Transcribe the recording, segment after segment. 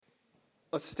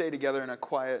Let's stay together in a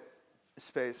quiet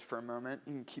space for a moment.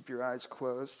 You can keep your eyes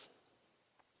closed.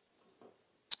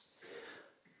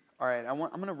 All right, I'm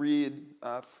going to read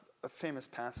a famous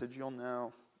passage you'll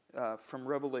know from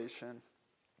Revelation.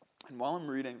 And while I'm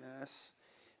reading this,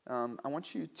 I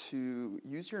want you to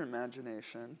use your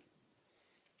imagination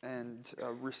and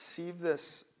receive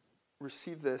this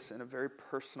in a very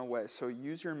personal way. So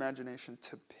use your imagination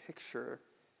to picture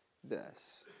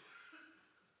this.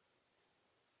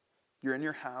 You're in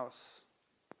your house.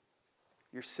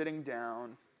 You're sitting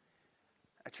down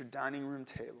at your dining room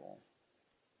table.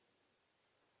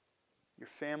 Your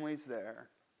family's there.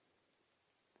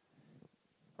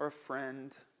 Or a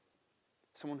friend,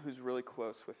 someone who's really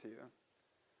close with you.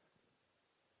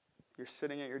 You're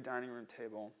sitting at your dining room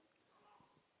table,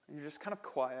 and you're just kind of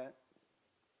quiet.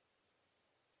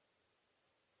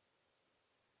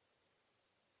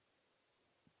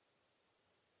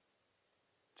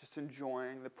 Just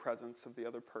enjoying the presence of the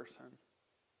other person.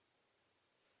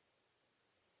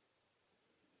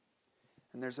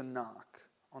 And there's a knock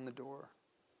on the door.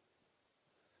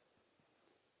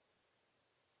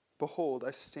 Behold,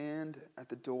 I stand at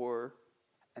the door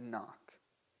and knock.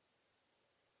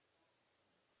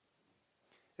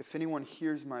 If anyone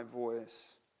hears my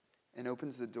voice and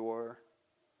opens the door,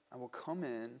 I will come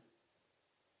in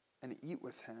and eat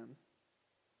with him,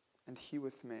 and he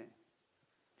with me.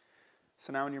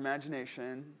 So now in your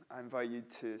imagination, I invite you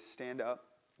to stand up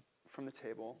from the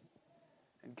table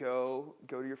and go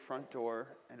to your front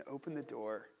door and open the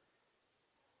door,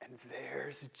 and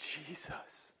there's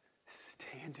Jesus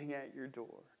standing at your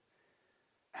door,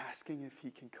 asking if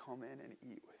he can come in and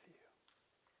eat with you.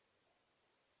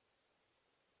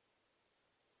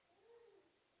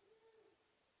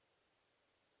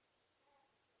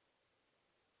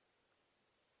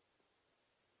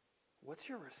 What's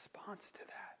your response to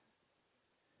that?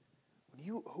 When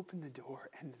you open the door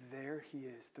and there he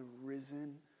is, the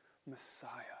risen Messiah,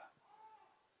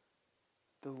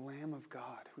 the Lamb of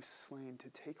God who's slain to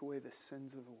take away the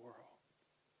sins of the world,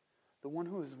 the one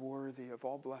who is worthy of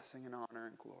all blessing and honor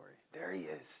and glory. There he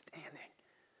is, standing,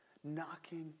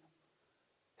 knocking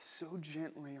so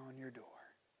gently on your door,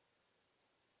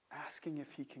 asking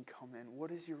if he can come in.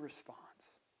 What is your response?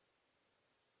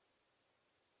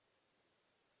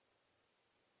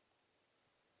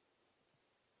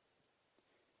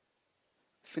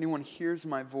 If anyone hears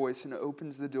my voice and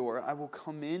opens the door, I will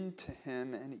come in to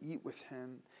him and eat with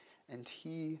him, and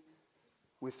he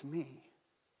with me.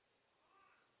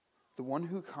 The one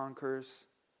who conquers,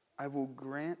 I will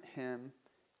grant him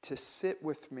to sit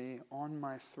with me on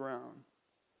my throne,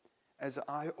 as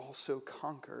I also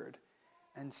conquered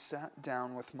and sat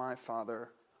down with my Father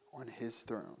on his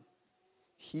throne.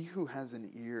 He who has an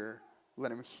ear,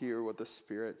 let him hear what the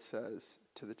Spirit says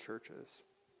to the churches.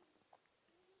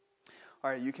 All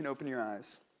right, you can open your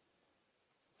eyes.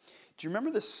 Do you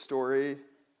remember the story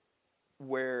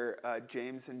where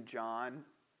James and John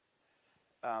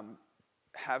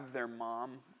have their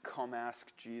mom come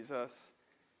ask Jesus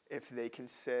if they can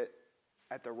sit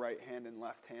at the right hand and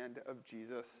left hand of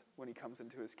Jesus when he comes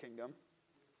into his kingdom?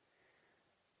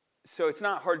 So it's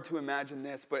not hard to imagine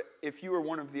this, but if you were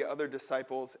one of the other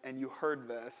disciples and you heard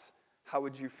this, how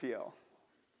would you feel?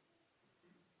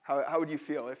 How would you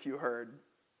feel if you heard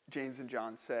James and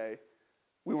John say,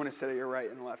 we want to sit at your right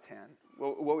and left hand?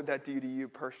 What would that do to you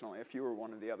personally if you were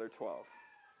one of the other 12?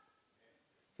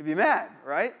 You'd be mad,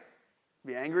 right?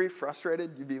 You'd be angry,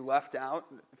 frustrated. You'd be left out,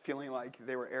 feeling like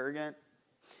they were arrogant.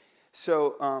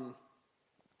 So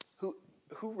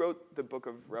who wrote the book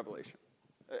of Revelation?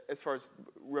 As far as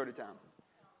wrote it down?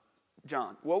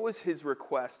 John. What was his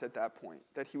request at that point?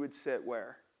 That he would sit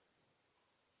where?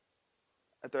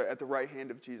 At the right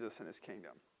hand of Jesus in his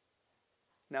kingdom.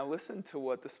 Now listen to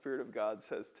what the Spirit of God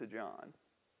says to John.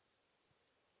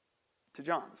 To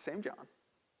John, same John.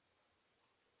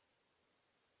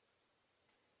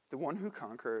 The one who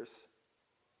conquers,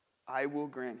 I will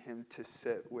grant him to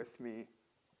sit with me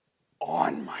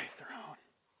on my throne.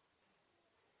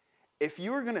 If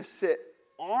you were going to sit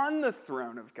on the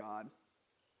throne of God,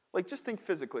 like just think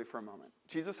physically for a moment.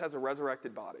 Jesus has a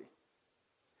resurrected body.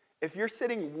 If you're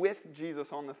sitting with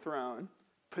Jesus on the throne,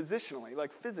 positionally,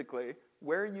 like physically,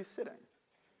 where are you sitting?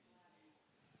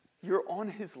 You're on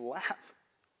his lap.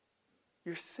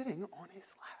 You're sitting on his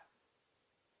lap.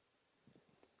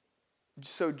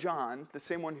 So John, the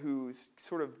same one who's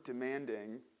sort of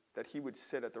demanding that he would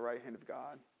sit at the right hand of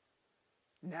God,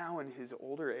 now in his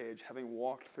older age, having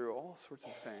walked through all sorts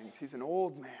of things, he's an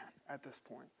old man at this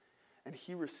point, and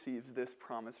he receives this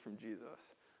promise from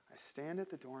Jesus. I stand at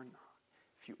the door and knock.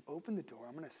 If you open the door,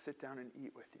 I'm going to sit down and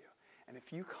eat with you. And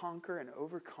if you conquer and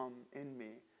overcome in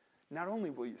me, not only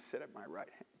will you sit at my right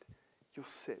hand, you'll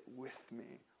sit with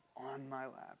me on my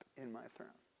lap in my throne.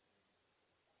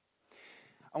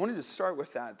 I wanted to start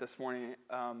with that this morning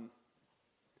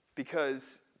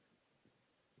because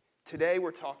today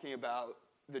we're talking about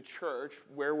the church,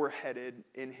 where we're headed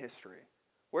in history.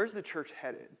 Where's the church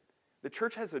headed? The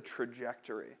church has a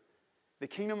trajectory. The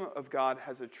kingdom of God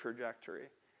has a trajectory.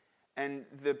 And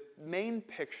the main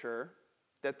picture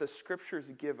that the scriptures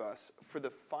give us for the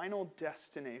final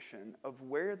destination of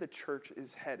where the church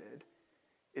is headed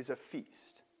is a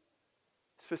feast.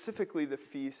 Specifically, the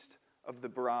feast of the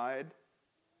bride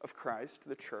of Christ,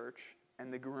 the church,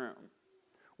 and the groom.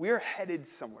 We are headed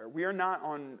somewhere. We are not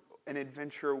on an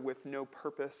adventure with no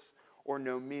purpose or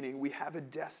no meaning. We have a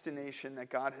destination that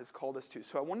God has called us to.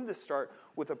 So I wanted to start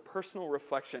with a personal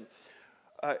reflection.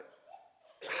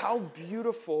 How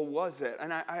beautiful was it?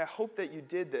 And I hope that you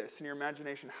did this in your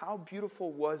imagination. How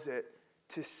beautiful was it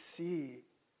to see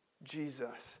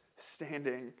Jesus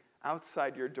standing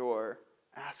outside your door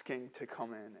asking to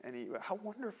come in and eat? How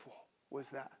wonderful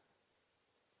was that?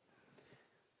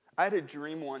 I had a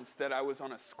dream once that I was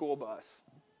on a school bus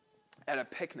at a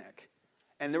picnic,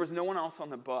 and there was no one else on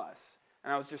the bus,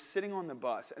 and I was just sitting on the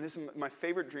bus, and this is my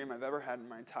favorite dream I've ever had in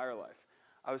my entire life.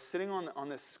 I was sitting on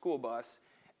this school bus,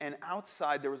 and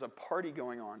outside there was a party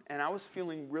going on, and I was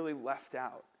feeling really left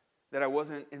out, that I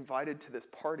wasn't invited to this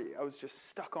party. I was just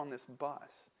stuck on this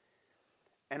bus.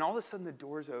 And all of a sudden the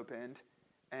doors opened,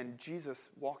 and Jesus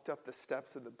walked up the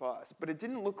steps of the bus. But it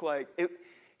didn't look like it.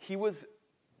 He was,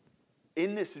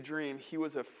 in this dream, he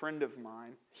was a friend of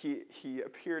mine. He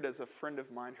appeared as a friend of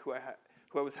mine who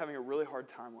I was having a really hard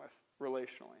time with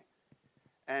relationally.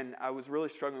 And I was really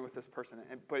struggling with this person.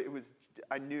 But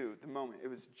I knew the moment, it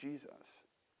was Jesus.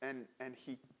 And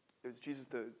it was Jesus,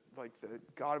 the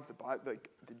God of the Bible,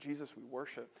 the Jesus we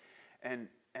worship. And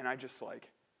I just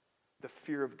the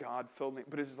fear of God filled me.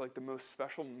 But it was the most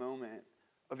special moment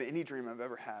of any dream I've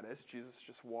ever had, as Jesus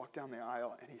just walked down the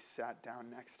aisle and he sat down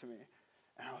next to me.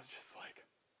 And I was just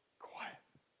quiet.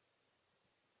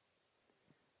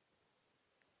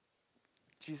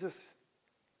 Jesus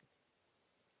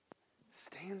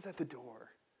stands at the door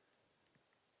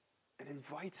and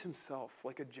invites himself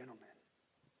like a gentleman.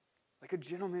 Like a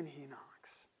gentleman, he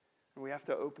knocks. And we have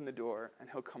to open the door, and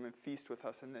he'll come and feast with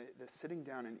us. And the sitting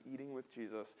down and eating with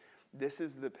Jesus, this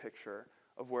is the picture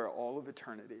of where all of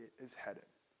eternity is headed.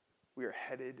 We are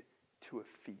headed to a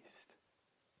feast.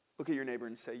 Look at your neighbor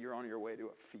and say, you're on your way to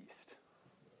a feast.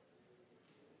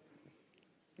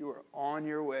 You are on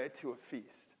your way to a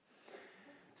feast.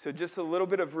 So just a little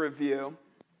bit of review.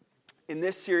 In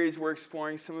this series, we're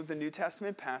exploring some of the New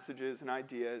Testament passages and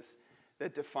ideas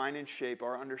that define and shape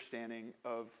our understanding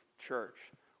of church,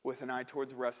 with an eye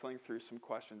towards wrestling through some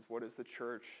questions. What is the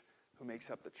church? Who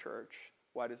makes up the church?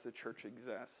 Why does the church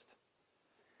exist?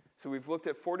 So we've looked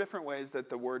at 4 different ways that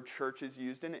the word church is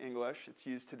used in English. It's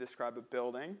used to describe a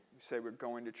building. You say we're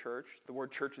going to church. The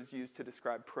word church is used to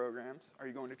describe programs. Are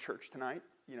you going to church tonight?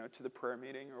 To the prayer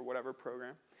meeting or whatever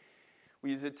program.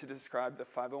 We use it to describe the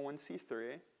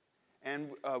 501c3.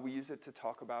 And we use it to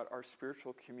talk about our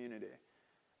spiritual community.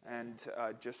 And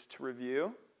just to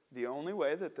review, the only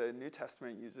way that the New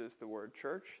Testament uses the word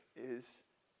church is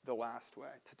the last way,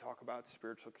 to talk about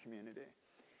spiritual community.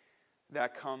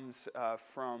 That comes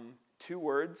from 2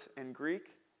 words in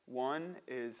Greek. One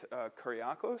is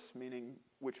kuriakos,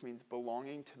 which means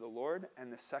belonging to the Lord,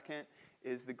 and the second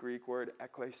is the Greek word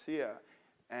ekklesia,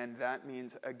 and that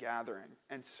means a gathering.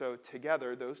 And so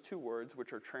together, those 2 words,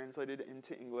 which are translated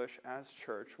into English as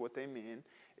church, what they mean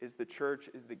is the church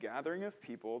is the gathering of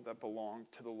people that belong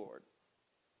to the Lord.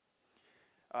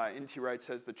 N.T. Wright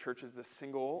says the church is the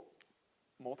single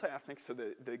multi-ethnic, so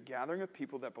the gathering of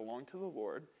people that belong to the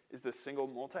Lord is the single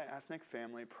multi-ethnic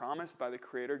family promised by the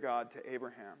Creator God to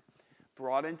Abraham,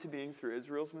 brought into being through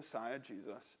Israel's Messiah,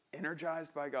 Jesus,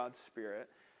 energized by God's Spirit,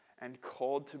 and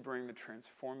called to bring the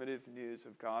transformative news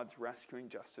of God's rescuing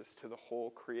justice to the whole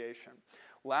creation.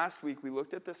 Last week, we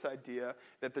looked at this idea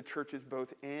that the church is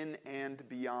both in and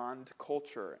beyond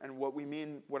culture. And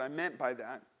what I meant by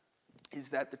that is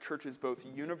that the church is both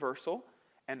universal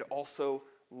and also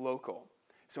local.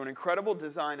 So an incredible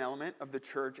design element of the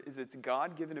church is its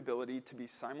God-given ability to be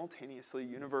simultaneously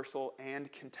universal and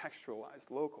contextualized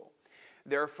local.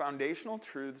 There are foundational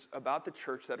truths about the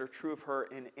church that are true of her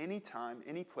in any time,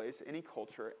 any place, any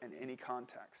culture, and any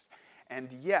context.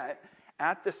 And yet,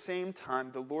 at the same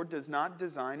time, the Lord does not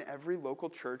design every local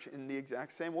church in the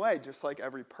exact same way. Just like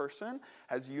every person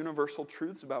has universal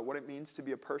truths about what it means to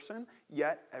be a person,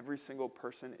 yet every single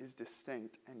person is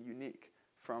distinct and unique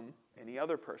from any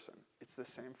other person. It's the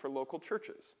same for local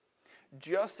churches.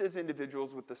 Just as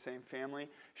individuals with the same family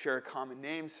share a common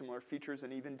name, similar features,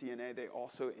 and even DNA, they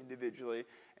also individually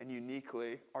and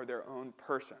uniquely are their own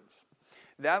persons.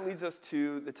 That leads us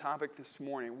to the topic this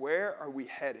morning. Where are we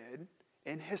headed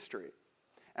in history?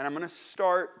 And I'm going to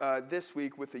start this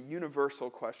week with the universal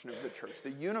question of the church.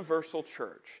 The universal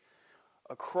church.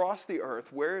 Across the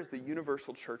earth, where is the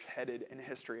universal church headed in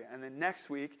history? And then next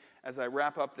week, as I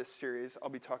wrap up this series, I'll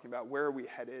be talking about where are we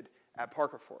headed at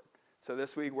Parker Ford. So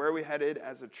this week, where are we headed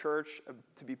as a church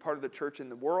to be part of the church in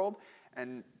the world?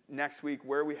 And next week,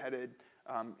 where are we headed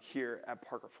here at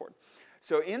Parker Ford?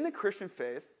 So in the Christian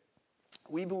faith,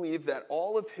 we believe that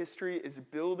all of history is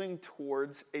building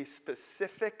towards a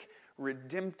specific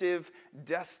redemptive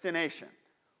destination.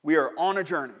 We are on a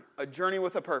journey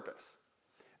with a purpose.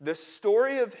 The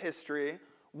story of history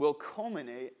will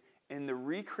culminate in the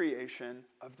recreation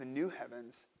of the new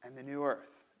heavens and the new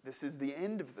earth. This is the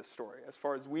end of the story, as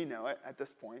far as we know it at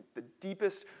this point. The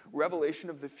deepest revelation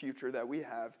of the future that we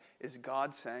have is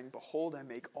God saying, "Behold, I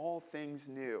make all things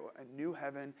new, a new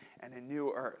heaven and a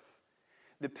new earth."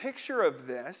 The picture of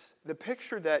this, the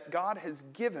picture that God has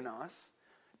given us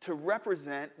to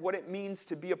represent what it means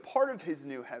to be a part of his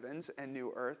new heavens and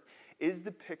new earth, is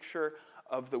the picture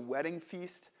of the wedding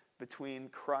feast between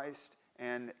Christ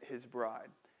and his bride.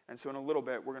 And so in a little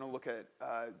bit, we're going to look at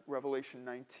Revelation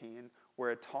 19,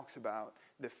 where it talks about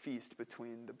the feast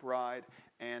between the bride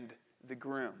and the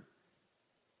groom.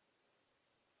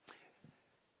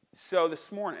 So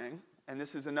this morning, and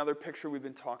this is another picture we've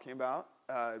been talking about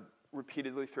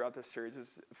repeatedly throughout this series,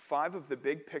 is 5 of the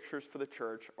big pictures for the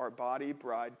church are body,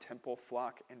 bride, temple,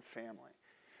 flock, and family.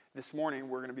 This morning,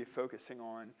 we're going to be focusing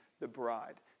on the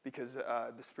bride, because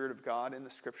the Spirit of God in the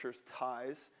Scriptures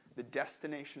ties the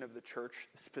destination of the church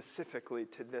specifically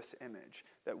to this image,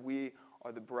 that we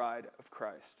are the bride of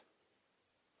Christ.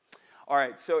 All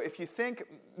right, so if you think,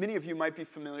 many of you might be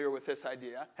familiar with this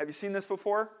idea. Have you seen this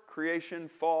before? Creation,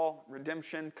 fall,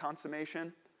 redemption,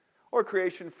 consummation? Or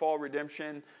creation, fall,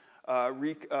 redemption,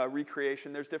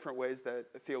 recreation. There's different ways that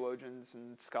theologians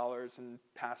and scholars and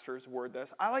pastors word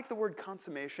this. I like the word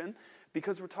consummation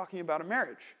because we're talking about a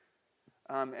marriage.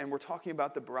 And we're talking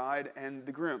about the bride and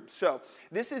the groom. So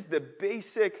this is the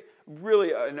basic,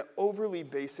 really an overly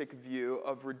basic view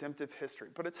of redemptive history,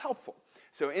 but it's helpful.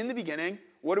 So in the beginning,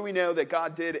 what do we know that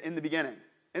God did in the beginning?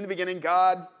 In the beginning,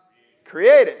 God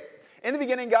created. In the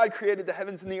beginning, God created the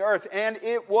heavens and the earth, and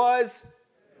it was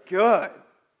good.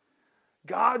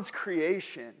 God's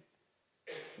creation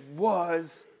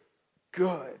was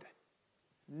good.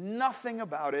 Nothing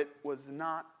about it was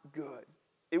not good.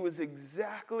 It was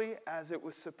exactly as it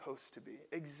was supposed to be,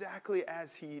 exactly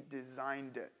as he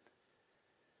designed it.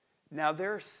 Now,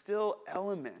 there are still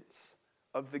elements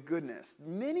of the goodness,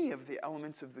 many of the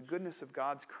elements of the goodness of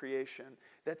God's creation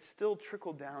that still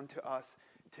trickle down to us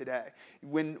today.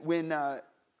 When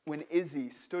Izzy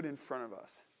stood in front of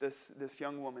us, this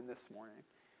young woman this morning,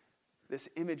 this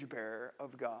image bearer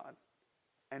of God,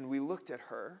 and we looked at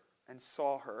her and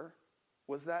saw her,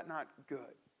 was that not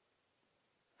good?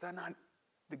 Is that not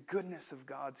the goodness of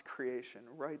God's creation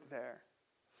right there?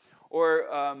 Or,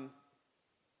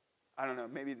 I don't know,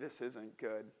 maybe this isn't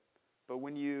good, but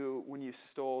when you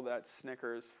stole that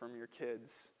Snickers from your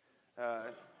kids'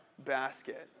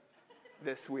 basket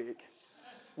this week,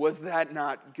 was that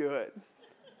not good?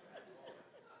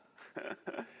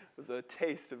 It was a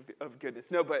taste of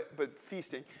goodness. No, but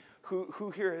feasting.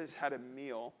 Who here has had a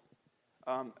meal?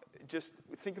 Just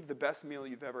think of the best meal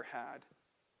you've ever had.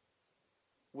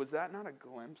 Was that not a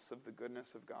glimpse of the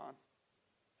goodness of God?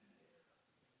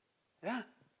 Yeah.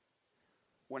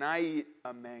 When I eat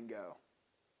a mango,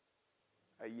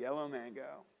 a yellow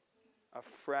mango, a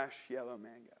fresh yellow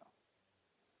mango,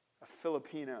 a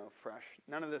Filipino fresh,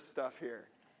 none of this stuff here,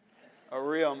 a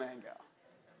real mango,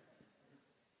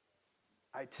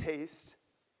 I taste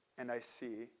and I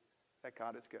see that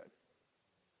God is good.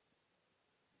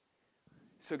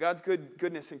 So God's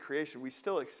goodness in creation, we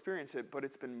still experience it, but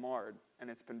it's been marred and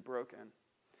it's been broken.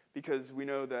 Because we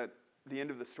know that the end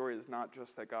of the story is not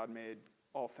just that God made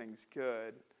all things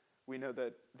good. We know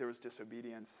that there was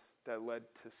disobedience that led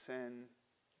to sin,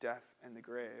 death, and the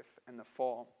grave, and the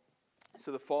fall.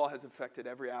 So the fall has affected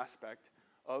every aspect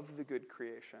of the good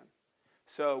creation.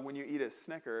 So when you eat a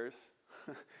Snickers,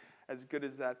 as good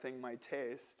as that thing might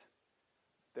taste,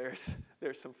 there's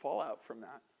some fallout from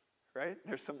that, right?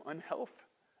 There's some unhealth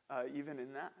even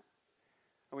in that.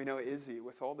 And we know Izzy,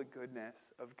 with all the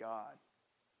goodness of God,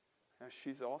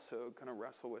 she's also going to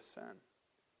wrestle with sin.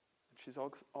 And she's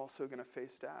also going to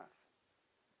face death.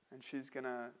 And she's going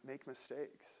to make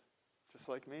mistakes, just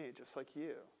like me, just like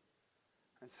you.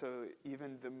 And so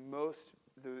even the most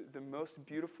the most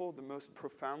beautiful, the most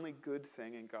profoundly good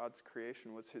thing in God's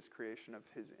creation was his creation of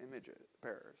his image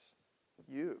bearers.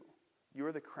 You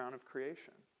are the crown of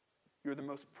creation. You're the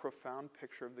most profound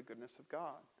picture of the goodness of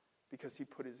God because he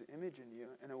put his image in you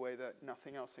in a way that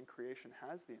nothing else in creation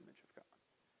has the image of God.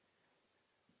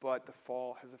 But the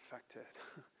fall has affected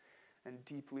and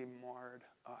deeply marred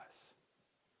us.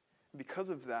 Because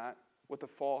of that, what the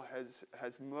fall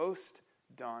has most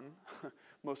done,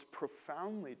 most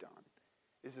profoundly done,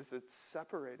 is it's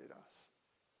separated us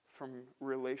from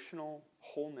relational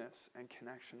wholeness and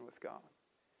connection with God.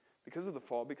 Because of the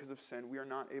fall, because of sin, we are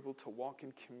not able to walk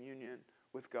in communion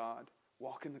with God,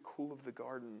 walk in the cool of the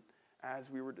garden as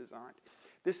we were designed.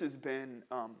 This has been,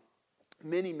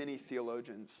 many, many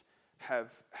theologians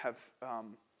have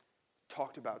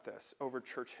talked about this over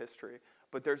church history,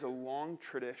 but there's a long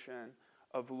tradition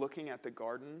of looking at the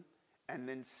garden and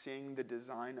then seeing the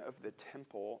design of the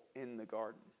temple in the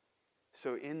garden.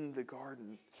 So in the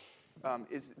garden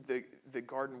is the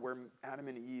garden where Adam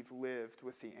and Eve lived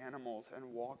with the animals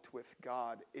and walked with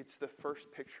God. It's the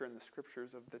first picture in the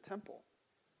scriptures of the temple,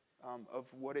 of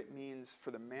what it means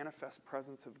for the manifest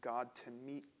presence of God to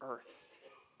meet earth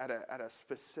at a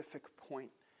specific point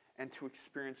and to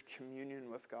experience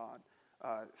communion with God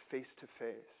face to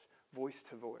face, voice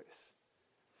to voice.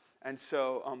 And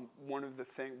so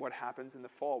what happens in the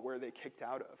fall, where are they kicked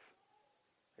out of?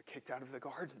 They're kicked out of the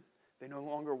garden. They no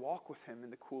longer walk with him in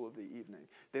the cool of the evening.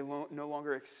 They no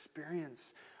longer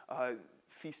experience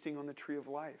feasting on the tree of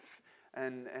life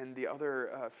and the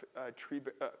other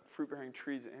fruit-bearing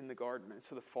trees in the garden. And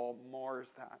so the fall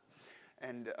mars that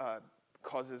and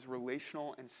causes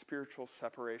relational and spiritual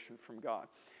separation from God.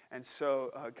 And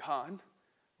so God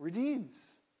redeems.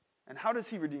 And how does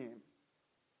he redeem?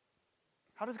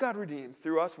 How does God redeem?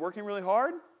 Through us working really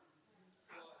hard?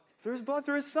 Through his blood,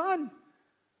 through his son.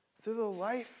 Through the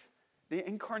life, the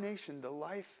incarnation, the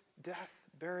life, death,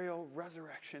 burial,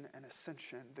 resurrection, and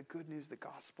ascension, the good news, the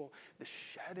gospel, the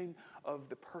shedding of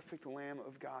the perfect Lamb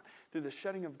of God. Through the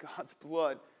shedding of God's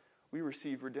blood, we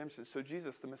receive redemption. So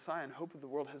Jesus, the Messiah and hope of the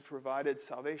world, has provided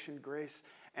salvation, grace,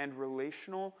 and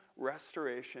relational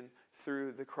restoration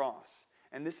through the cross.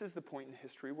 And this is the point in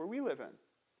history where we live in.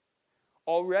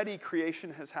 Already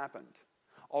creation has happened.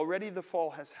 Already the fall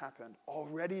has happened.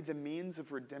 Already the means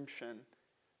of redemption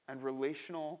and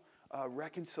relational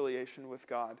reconciliation with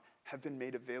God have been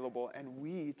made available. And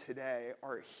we today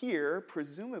are here,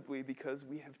 presumably because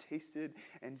we have tasted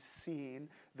and seen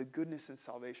the goodness and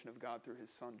salvation of God through his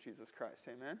son, Jesus Christ.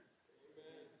 Amen? Amen.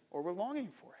 Or we're longing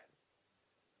for it.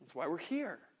 That's why we're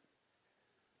here.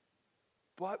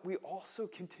 But we also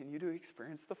continue to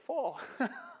experience the fall,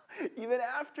 even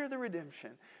after the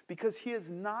redemption, because he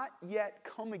has not yet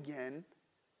come again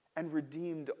and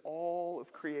redeemed all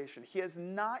of creation. He has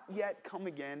not yet come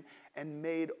again and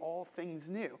made all things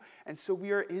new. And so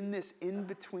we are in this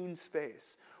in-between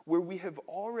space where we have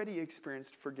already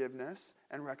experienced forgiveness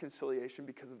and reconciliation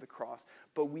because of the cross,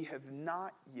 but we have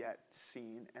not yet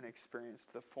seen and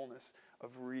experienced the fullness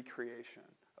of recreation,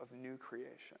 of new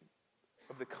creation,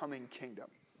 of the coming kingdom.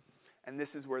 And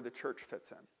this is where the church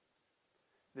fits in.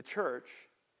 The church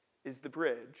is the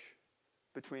bridge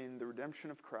between the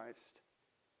redemption of Christ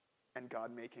and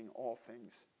God making all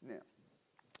things new.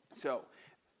 So,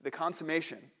 the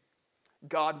consummation,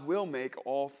 God will make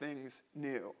all things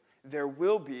new. There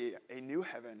will be a new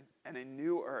heaven and a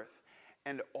new earth,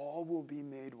 and all will be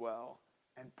made well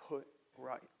and put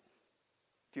right.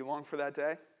 Do you long for that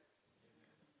day?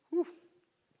 Whew.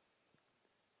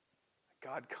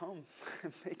 God, come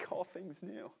and make all things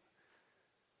new.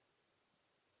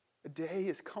 A day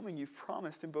is coming, you've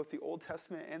promised in both the Old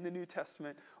Testament and the New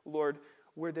Testament, Lord,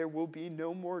 where there will be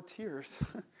no more tears.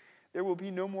 There will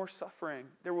be no more suffering.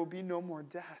 There will be no more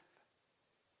death.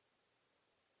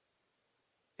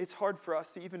 It's hard for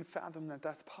us to even fathom that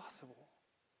that's possible.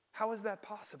 How is that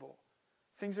possible?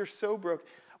 Things are so broke.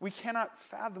 We cannot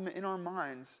fathom in our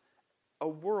minds a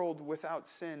world without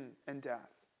sin and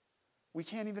death. We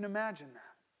can't even imagine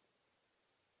that.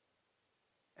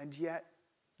 And yet,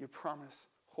 your promise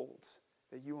holds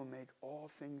that you will make all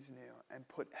things new and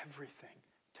put everything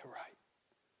to right.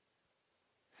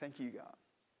 Thank you, God.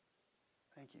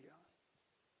 Thank you, God.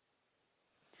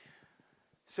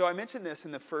 So I mentioned this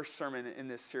in the first sermon in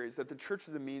this series, that the church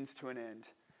is a means to an end.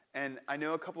 And I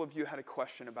know a couple of you had a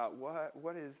question about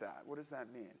what is that? What does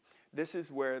that mean? This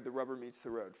is where the rubber meets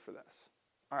the road for this.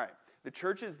 All right. The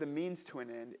church is the means to an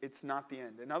end. It's not the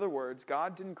end. In other words,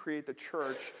 God didn't create the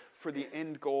church for the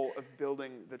end goal of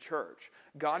building the church.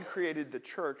 God created the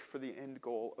church for the end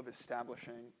goal of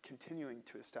continuing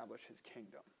to establish his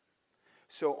kingdom.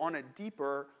 So on a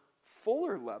deeper,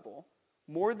 fuller level,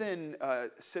 more than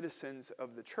citizens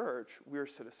of the church, we're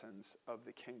citizens of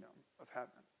the kingdom of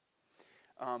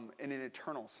heaven in an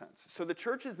eternal sense. So the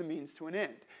church is the means to an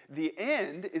end. The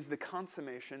end is the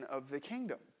consummation of the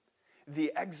kingdom,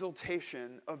 the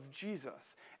exaltation of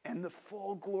Jesus, and the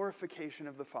full glorification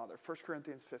of the Father. 1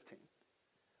 Corinthians 15.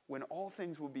 When all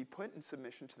things will be put in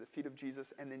submission to the feet of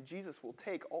Jesus, and then Jesus will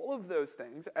take all of those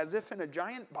things, as if in a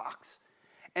giant box,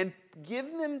 and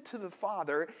give them to the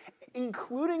Father,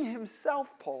 including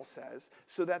himself, Paul says,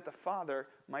 so that the Father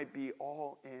might be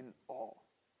all in all.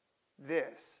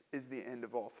 This is the end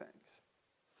of all things.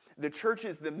 The church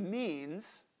is the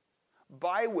means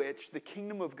by which the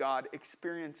kingdom of God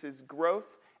experiences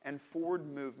growth and forward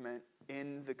movement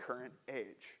in the current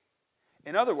age.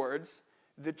 In other words,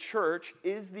 the church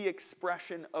is the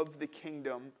expression of the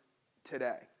kingdom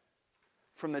today.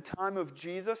 From the time of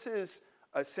Jesus'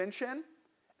 ascension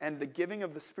and the giving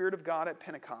of the Spirit of God at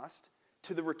Pentecost,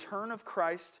 to the return of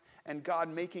Christ and God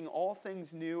making all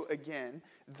things new again,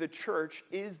 the church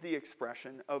is the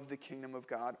expression of the kingdom of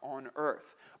God on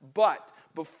earth. But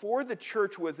before the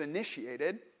church was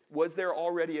initiated, was there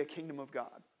already a kingdom of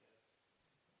God?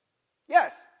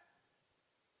 Yes.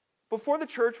 Before the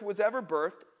church was ever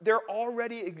birthed, there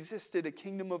already existed a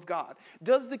kingdom of God.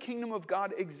 Does the kingdom of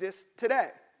God exist today?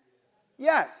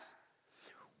 Yes.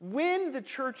 When the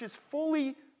church is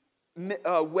fully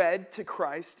wed to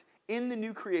Christ in the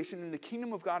new creation and the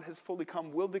kingdom of God has fully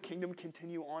come, will the kingdom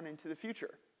continue on into the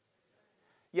future?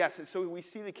 Yes, and so we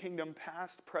see the kingdom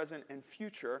past, present, and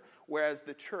future, whereas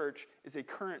the church is a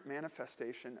current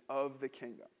manifestation of the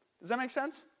kingdom. Does that make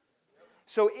sense?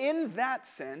 So in that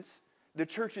sense, the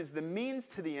church is the means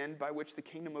to the end by which the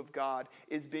kingdom of God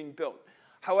is being built.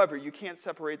 However, you can't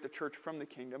separate the church from the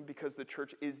kingdom because the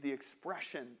church is the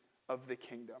expression of the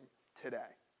kingdom today.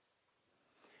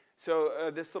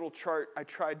 So this little chart, I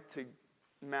tried to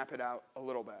map it out a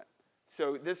little bit.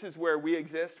 So this is where we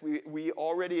exist. We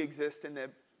already exist in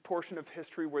the portion of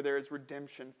history where there is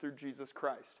redemption through Jesus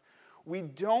Christ. We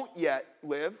don't yet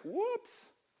live. Whoops.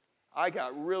 I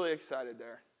got really excited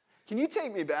there. Can you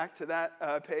take me back to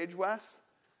that page, Wes?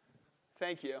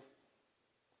 Thank you.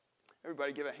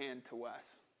 Everybody give a hand to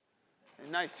Wes.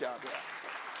 Nice job, Wes.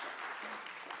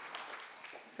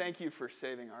 Thank you for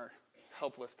saving our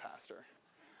helpless pastor.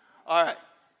 All right.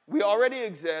 We already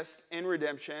exist in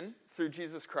redemption through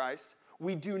Jesus Christ.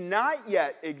 We do not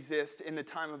yet exist in the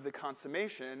time of the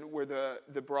consummation where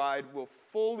the bride will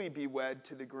fully be wed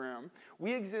to the groom.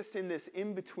 We exist in this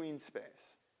in-between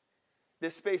space.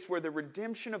 This space where the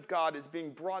redemption of God is being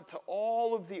brought to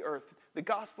all of the earth. The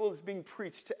gospel is being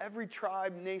preached to every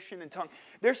tribe, nation, and tongue.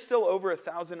 There's still over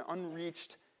 1,000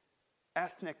 unreached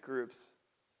ethnic groups.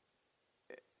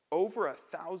 Over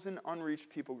 1,000 unreached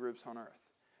people groups on earth.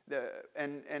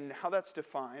 And how that's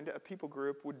defined, a people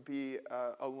group would be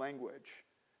a language.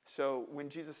 So when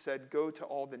Jesus said, go to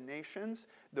all the nations,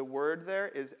 the word there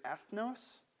is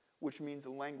ethnos, which means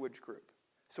a language group.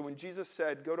 So when Jesus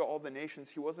said, go to all the nations,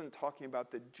 he wasn't talking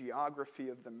about the geography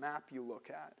of the map you look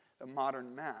at, a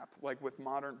modern map, like with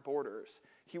modern borders.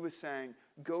 He was saying,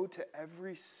 go to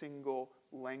every single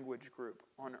language group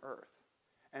on earth.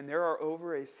 And there are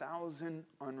over 1,000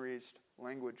 unreached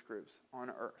language groups on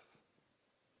earth.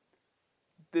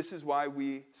 This is why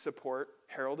we support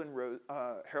Harold and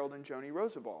Joni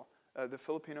Rosabal, the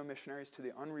Filipino missionaries to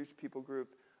the unreached people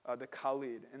group, the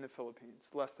Khalid in the Philippines.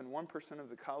 Less than 1% of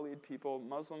the Khalid people,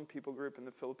 Muslim people group in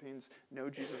the Philippines, know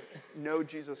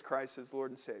Jesus Christ as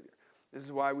Lord and Savior. This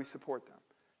is why we support them,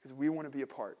 because we want to be a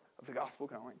part of the gospel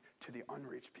going to the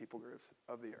unreached people groups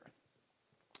of the earth.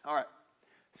 All right,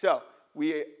 so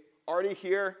we already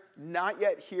here, not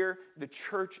yet here. The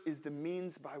church is the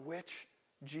means by which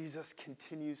Jesus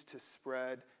continues to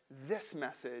spread this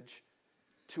message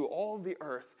to all the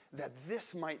earth, that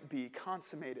this might be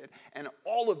consummated. And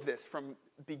all of this, from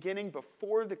beginning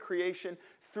before the creation,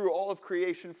 through all of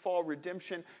creation, fall,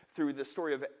 redemption, through the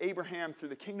story of Abraham, through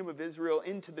the kingdom of Israel,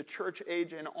 into the church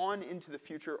age, and on into the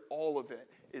future, all of it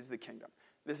is the kingdom.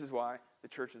 This is why the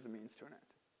church is a means to an end.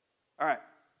 All right,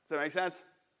 does that make sense?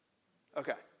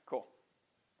 Okay, cool.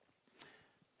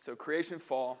 So creation,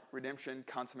 fall, redemption,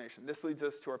 consummation. This leads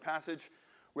us to our passage,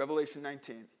 Revelation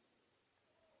 19. I'm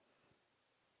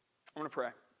going to pray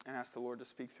and ask the Lord to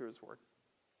speak through his word.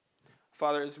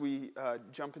 Father, as we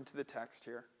jump into the text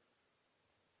here,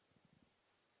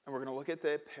 and we're going to look at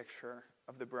the picture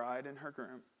of the bride and her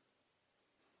groom,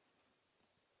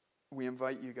 we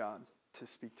invite you, God, to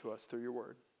speak to us through your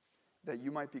word, that you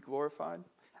might be glorified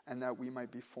and that we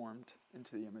might be formed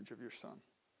into the image of your Son.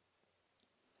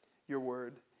 Your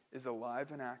word is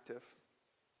alive and active.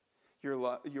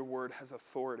 Your word has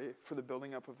authority for the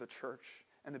building up of the church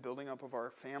and the building up of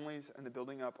our families and the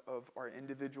building up of our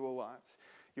individual lives.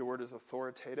 Your word is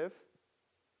authoritative.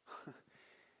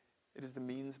 It is the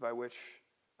means by which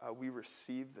we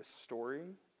receive the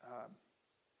story,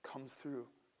 comes through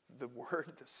the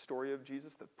word, the story of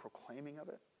Jesus, the proclaiming of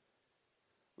it.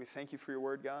 We thank you for your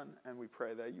word, God, and we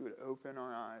pray that you would open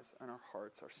our eyes and our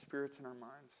hearts, our spirits and our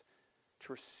minds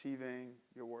to receiving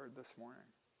your word this morning.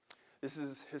 This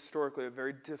is historically a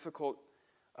very difficult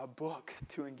book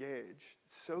to engage.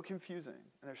 It's so confusing,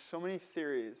 and there's so many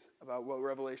theories about what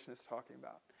Revelation is talking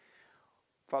about.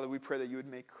 Father, we pray that you would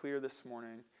make clear this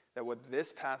morning that what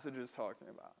this passage is talking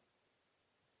about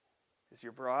is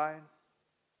your bride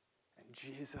and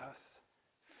Jesus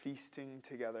feasting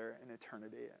together in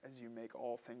eternity as you make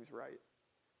all things right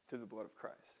through the blood of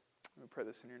Christ. We pray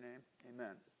this in your name.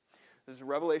 Amen. This is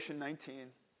Revelation 19,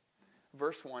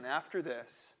 verse 1. After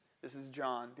this is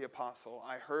John the apostle.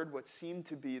 I heard what seemed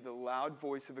to be the loud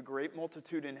voice of a great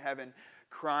multitude in heaven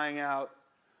crying out,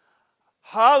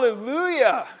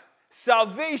 "Hallelujah!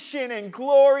 Salvation and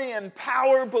glory and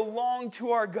power belong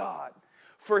to our God,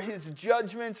 for his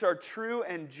judgments are true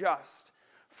and just.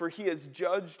 For he has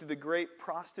judged the great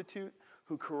prostitute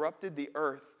who corrupted the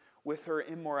earth with her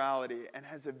immorality and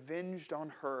has avenged on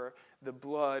her the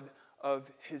blood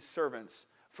of his servants.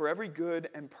 For every good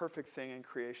and perfect thing in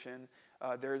creation,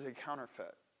 there is a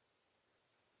counterfeit."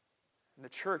 And the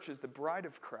church is the bride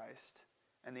of Christ,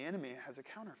 and the enemy has a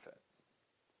counterfeit.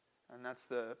 And that's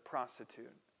the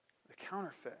prostitute, the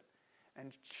counterfeit.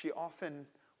 And she often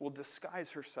will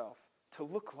disguise herself to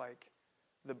look like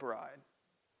the bride.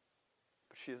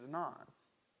 But she is not.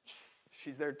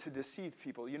 She's there to deceive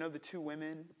people. You know the two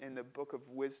women in the book of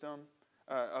wisdom,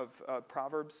 of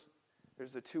Proverbs?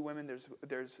 There's the two women.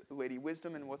 There's Lady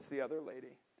Wisdom, and what's the other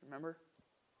lady? Remember?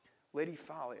 Lady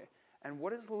Folly. And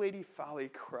what does Lady Folly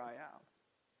cry out?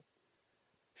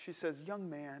 She says, "Young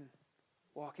man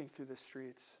walking through the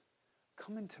streets,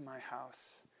 come into my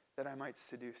house that I might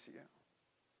seduce you.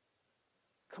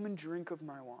 Come and drink of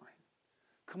my wine.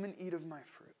 Come and eat of my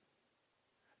fruit.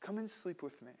 Come and sleep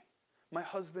with me. My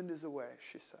husband is away,"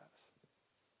 she says.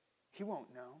 "He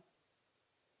won't know."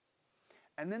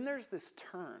 And then there's this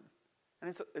turn,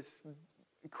 and it's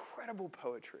incredible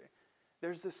poetry.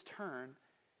 There's this turn,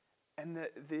 and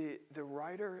the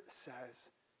writer says,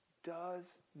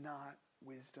 "Does not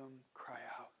wisdom cry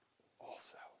out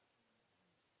also?"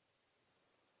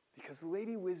 Because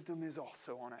Lady Wisdom is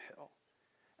also on a hill,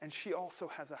 and she also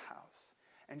has a house,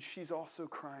 and she's also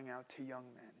crying out to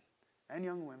young men and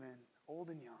young women, old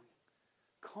and young,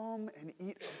 "Come and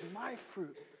eat of my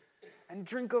fruit and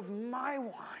drink of my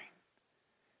wine,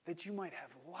 that you might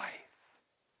have life."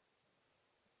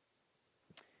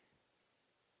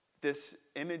 This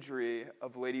imagery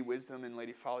of Lady Wisdom and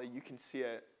Lady Folly, you can see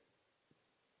it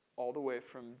all the way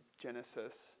from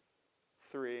Genesis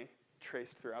 3,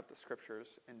 traced throughout the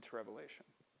scriptures into Revelation.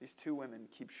 These two women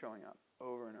keep showing up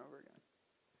over and over again.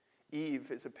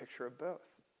 Eve is a picture of both.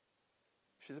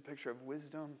 She's a picture of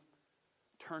wisdom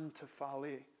turned to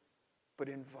folly, but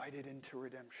invited into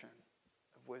redemption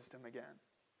of wisdom again.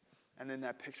 And then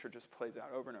that picture just plays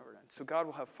out over and over again. So God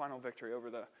will have final victory over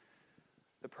the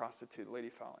prostitute, Lady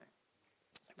Folly.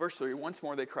 Verse 3, once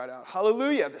more they cried out,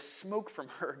 "Hallelujah!" The smoke from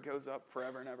her goes up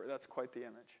forever and ever. That's quite the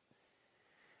image.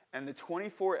 And the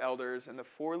 24 elders and the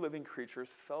 4 living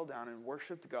creatures fell down and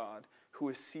worshipped God, who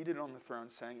was seated on the throne,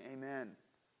 saying, "Amen,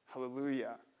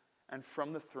 hallelujah." And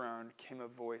from the throne came a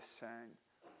voice saying,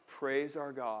 "Praise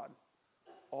our God,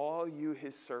 all you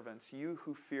his servants, you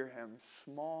who fear him,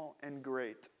 small and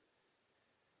great."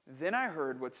 Then I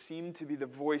heard what seemed to be the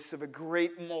voice of a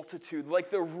great multitude, like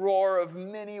the roar of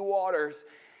many waters,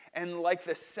 and like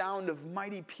the sound of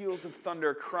mighty peals of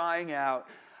thunder, crying out,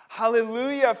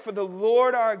 "Hallelujah, for the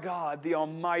Lord our God, the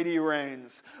Almighty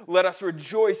reigns. Let us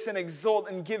rejoice and exult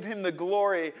and give him the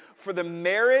glory, for the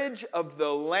marriage of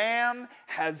the Lamb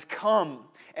has come,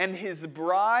 and his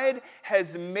bride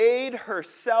has made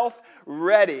herself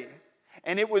ready.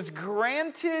 And it was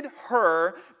granted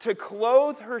her to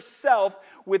clothe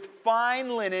herself with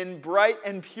fine linen, bright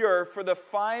and pure, for the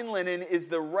fine linen is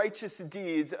the righteous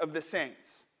deeds of the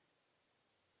saints."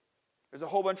 There's a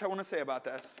whole bunch I want to say about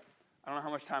this. I don't know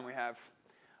how much time we have.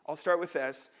 I'll start with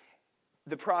this.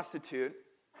 The prostitute,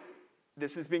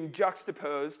 this is being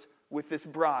juxtaposed with this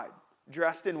bride,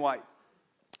 dressed in white.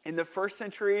 In the first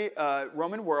century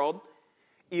Roman world,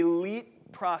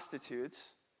 elite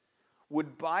prostitutes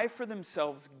would buy for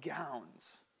themselves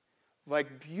gowns,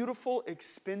 like beautiful,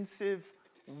 expensive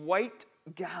white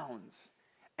gowns.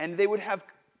 And they would have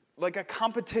like a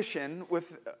competition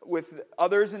with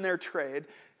others in their trade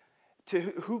to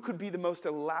who could be the most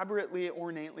elaborately,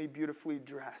 ornately, beautifully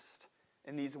dressed.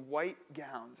 in these white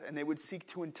gowns, and they would seek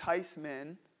to entice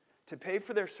men to pay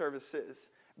for their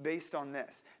services based on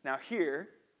this. Now here,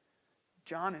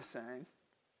 John is saying,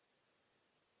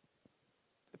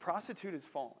 the prostitute has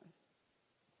fallen.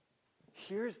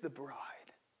 Here's the bride.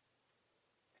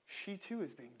 She too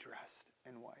is being dressed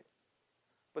in white.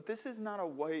 But this is not a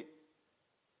white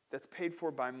that's paid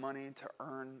for by money to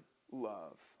earn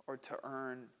love or to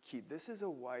earn keep. This is a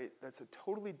white that's a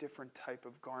totally different type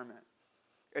of garment.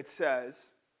 It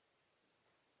says,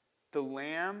 the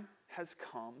Lamb has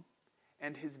come,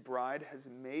 and his bride has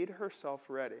made herself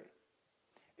ready.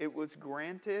 It was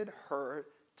granted her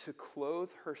to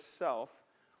clothe herself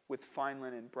with fine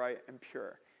linen, bright and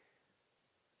pure.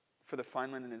 For the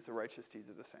fine linen is the righteous deeds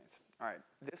of the saints. All right,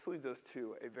 this leads us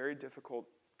to a very difficult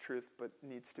truth, but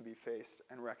needs to be faced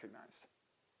and recognized.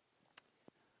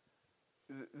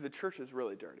 The church is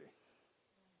really dirty.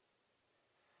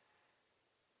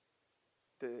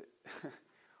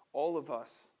 All of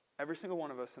us, every single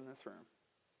one of us in this room,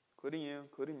 including you,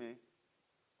 including me,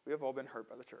 we have all been hurt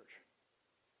by the church.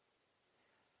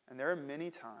 And there are many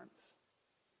times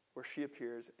where she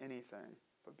appears anything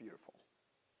but beautiful.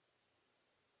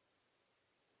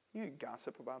 You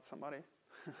gossip about somebody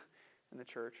in the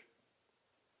church.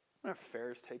 When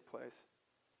affairs take place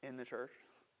in the church.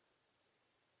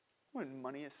 When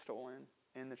money is stolen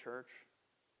in the church.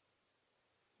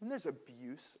 When there's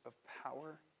abuse of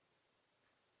power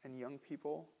and young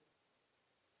people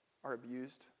are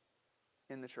abused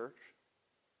in the church.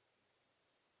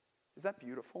 Is that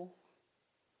beautiful?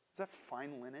 Is that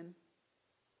fine linen?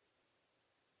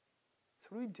 So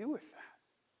what do we do with that?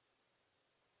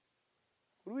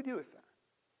 What do we do with that?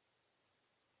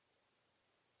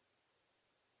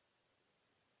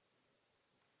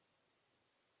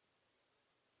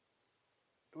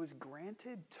 It was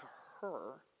granted to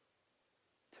her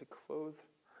to clothe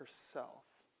herself.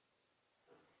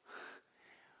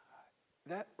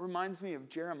 That reminds me of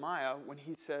Jeremiah when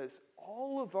he says,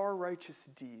 all of our righteous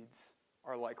deeds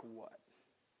are like what?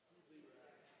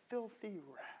 Filthy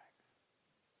rags.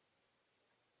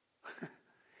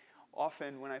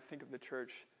 Often when I think of the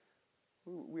church,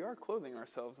 we are clothing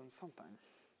ourselves in something.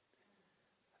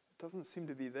 It doesn't seem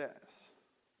to be this.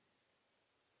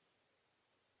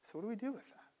 So what do we do with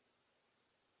that?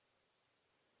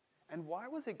 And why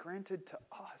was it granted to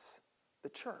us, the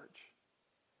church?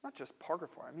 Not just Parker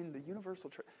Ford, I mean the universal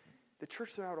church, the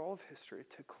church throughout all of history,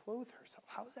 to clothe herself.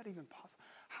 How is that even possible?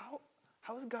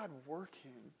 How is God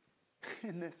working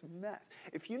in this mess?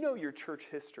 If you know your church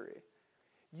history,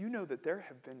 you know that there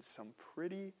have been some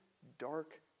pretty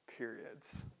dark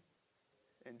periods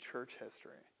in church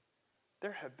history.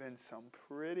 There have been some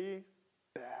pretty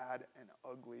bad and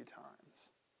ugly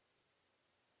times.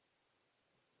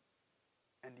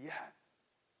 And yet,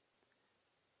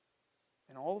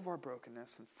 in all of our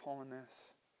brokenness and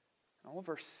fallenness, and all of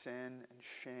our sin and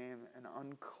shame and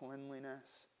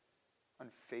uncleanliness,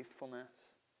 unfaithfulness,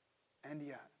 and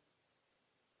yet,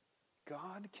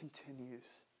 God continues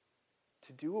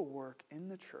to do a work in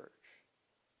the church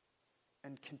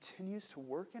and continues to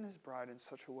work in his bride in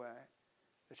such a way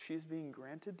that she's being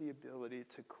granted the ability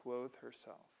to clothe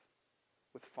herself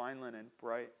with fine linen,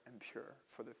 bright and pure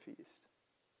for the feast.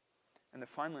 And the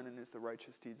fine linen is the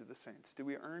righteous deeds of the saints. Do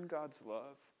we earn God's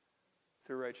love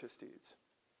through righteous deeds?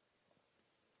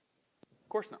 Of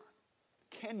course not.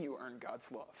 Can you earn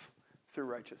God's love through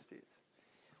righteous deeds?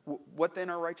 What then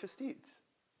are righteous deeds?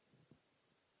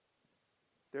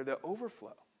 They're the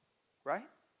overflow, right?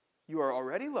 You are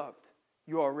already loved.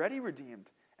 You are already redeemed.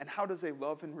 And how does a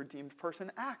loved and redeemed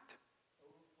person act?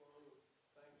 Overflow with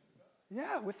thanks to God.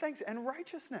 Yeah, with thanks and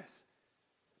righteousness.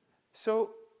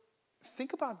 So,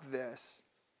 think about this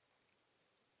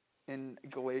in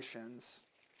Galatians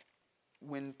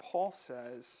when Paul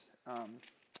says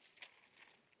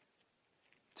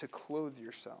to clothe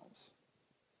yourselves.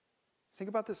 Think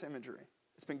about this imagery.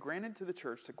 It's been granted to the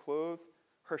church to clothe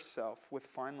herself with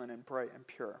fine linen, bright and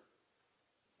pure.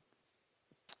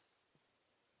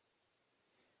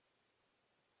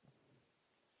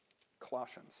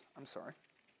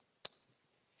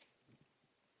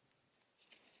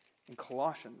 In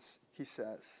Colossians, he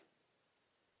says,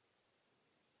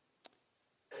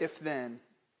 if then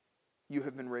you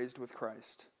have been raised with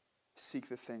Christ, seek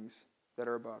the things that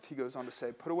are above. He goes on to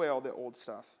say, put away all the old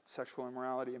stuff, sexual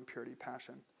immorality, impurity,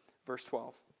 passion. Verse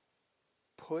 12,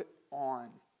 put on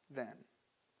then.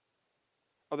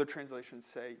 Other translations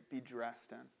say, be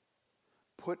dressed in.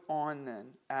 Put on then,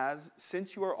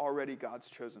 since you are already God's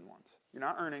chosen ones. You're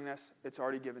not earning this, it's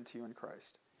already given to you in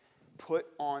Christ. Put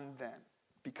on then,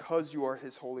 because you are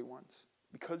his holy ones,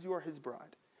 because you are his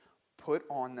bride, put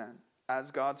on then, as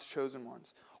God's chosen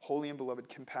ones, holy and beloved,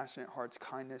 compassionate hearts,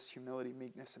 kindness, humility,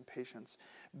 meekness, and patience,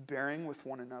 bearing with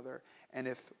one another, and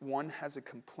if one has a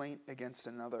complaint against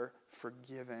another,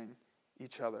 forgiving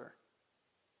each other.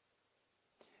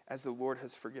 As the Lord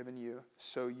has forgiven you,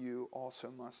 so you also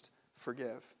must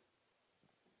forgive.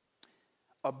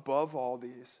 Above all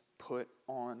these, put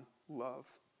on love,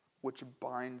 which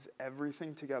binds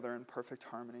everything together in perfect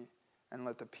harmony, and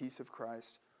let the peace of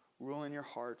Christ rule in your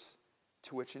hearts,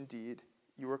 to which indeed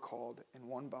you are called in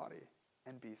one body,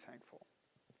 and be thankful.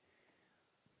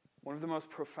 One of the most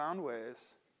profound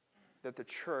ways that the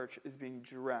church is being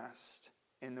dressed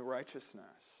in the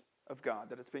righteousness of God,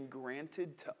 that it's been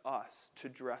granted to us to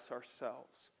dress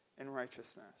ourselves in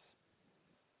righteousness,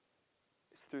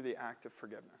 is through the act of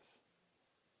forgiveness.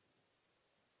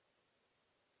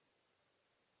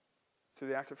 Through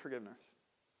the act of forgiveness.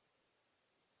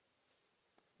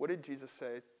 What did Jesus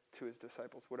say to his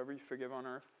disciples? Whatever you forgive on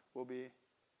earth will be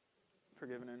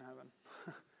forgiven in heaven.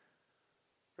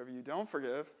 Whatever you don't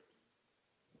forgive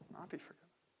will not be forgiven.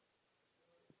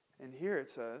 And here it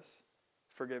says,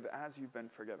 forgive as you've been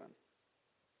forgiven.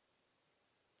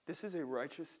 This is a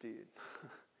righteous deed.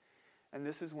 And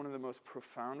this is one of the most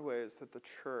profound ways that the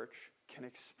church can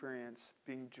experience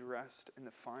being dressed in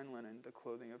the fine linen, the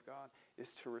clothing of God,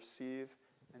 is to receive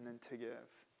and then to give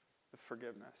the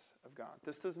forgiveness of God.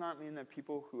 This does not mean that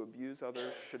people who abuse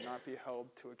others should not be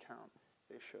held to account.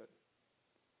 They should.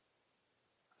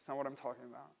 That's not what I'm talking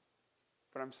about.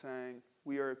 But I'm saying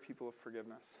we are a people of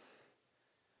forgiveness.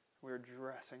 We are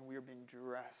being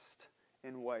dressed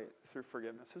in white through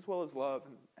forgiveness, as well as love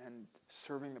and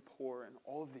serving the poor and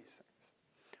all of these things.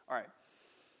 All right,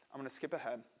 I'm going to skip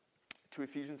ahead to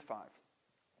Ephesians 5.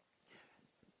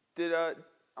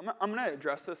 I'm going to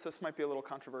address this. This might be a little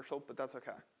controversial, but that's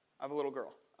okay. I have a little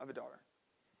girl. I have a daughter.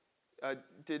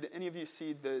 Did any of you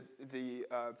see the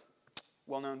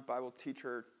well-known Bible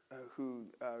teacher who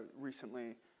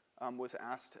recently was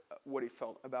asked what he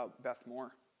felt about Beth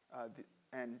Moore?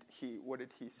 And what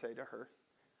did he say to her?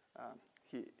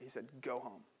 He said, "Go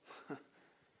home."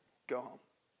 Go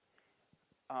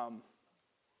home.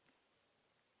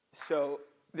 So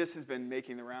this has been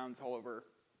making the rounds all over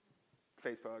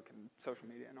Facebook and social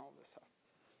media and all of this stuff.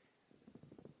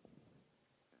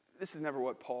 This is never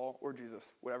what Paul or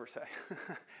Jesus would ever say.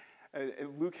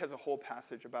 Luke has a whole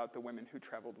passage about the women who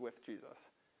traveled with Jesus.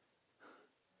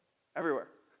 Everywhere,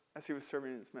 as he was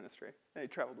serving in his ministry. They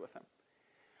traveled with him.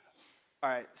 All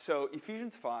right, so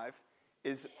Ephesians 5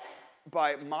 is,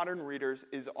 by modern readers,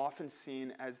 is often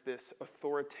seen as this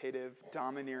authoritative,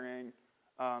 domineering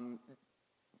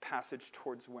passage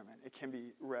towards women. It can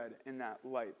be read in that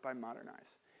light by modern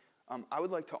eyes. I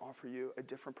would like to offer you a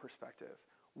different perspective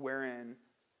wherein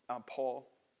Paul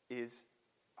is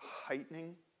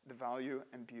heightening the value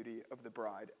and beauty of the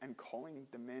bride and calling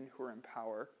the men who are in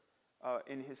power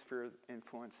in his sphere of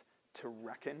influence to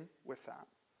reckon with that,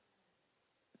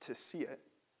 to see it,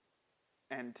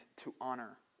 and to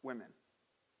honor women.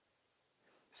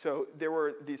 So there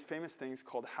were these famous things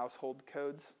called household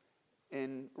codes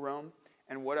in Rome.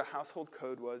 And what a household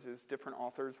code was is different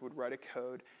authors would write a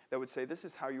code that would say, this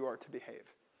is how you are to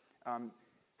behave.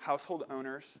 Household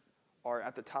owners are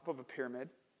at the top of a pyramid.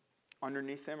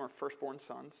 Underneath them are firstborn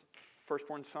sons.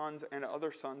 Firstborn sons and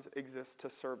other sons exist to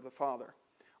serve the father.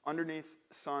 Underneath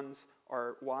sons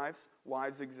are wives.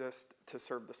 Wives exist to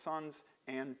serve the sons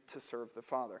and to serve the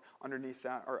father. Underneath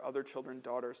that are other children,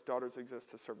 daughters. Daughters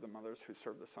exist to serve the mothers who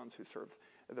serve the sons who serve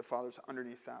the fathers.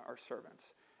 Underneath that are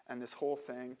servants. And this whole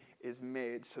thing is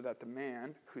made so that the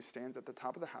man who stands at the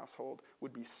top of the household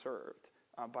would be served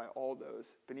by all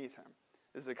those beneath him.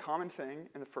 This is a common thing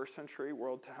in the first century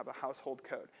world to have a household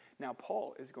code. Now,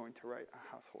 Paul is going to write a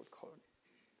household code.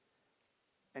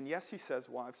 And yes, he says,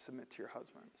 wives, submit to your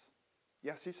husbands.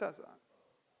 Yes, he says that.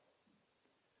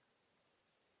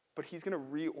 But he's going to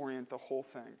reorient the whole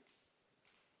thing.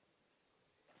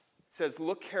 It says,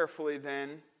 look carefully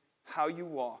then how you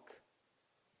walk,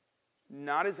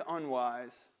 not as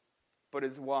unwise, but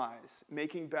as wise,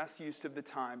 making best use of the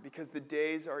time, because the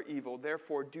days are evil.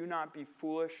 Therefore, do not be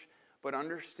foolish, but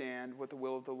understand what the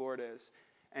will of the Lord is.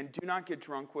 And do not get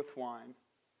drunk with wine.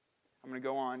 I'm going to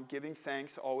go on, giving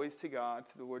thanks always to God,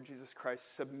 through the Lord Jesus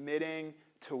Christ, submitting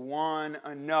to one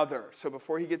another. So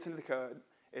before he gets into the code,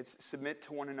 it's submit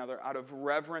to one another out of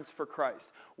reverence for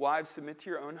Christ. Wives, submit to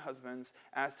your own husbands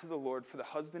as to the Lord, for the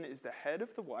husband is the head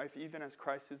of the wife, even as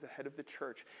Christ is the head of the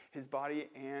church, his body,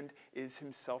 and is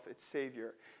himself its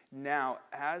Savior. Now,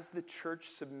 as the church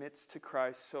submits to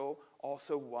Christ, so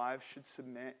also wives should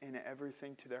submit in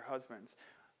everything to their husbands.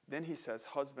 Then he says,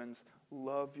 husbands,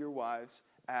 love your wives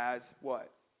as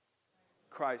what?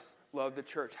 Christ loved the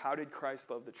church. How did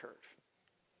Christ love the church?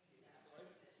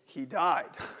 He died.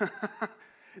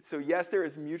 So yes, there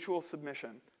is mutual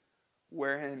submission,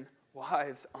 wherein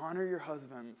wives, honor your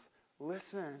husbands.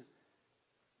 Listen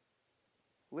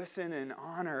and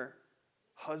honor.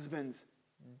 Husbands,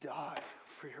 die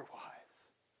for your wives.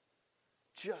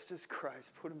 Just as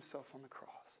Christ put himself on the cross.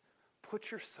 Put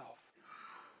yourself,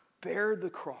 bear the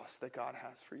cross that God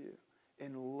has for you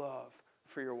in love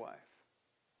for your wife.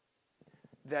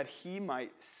 That he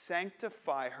might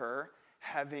sanctify her,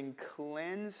 having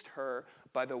cleansed her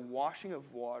by the washing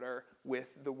of water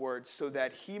with the word, so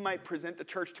that he might present the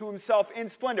church to himself in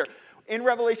splendor. In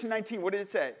Revelation 19, what did it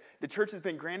say? The church has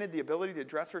been granted the ability to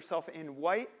dress herself in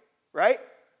white, right?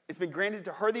 It's been granted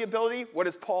to her the ability. What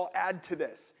does Paul add to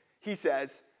this? He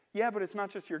says, yeah, but it's not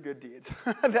just your good deeds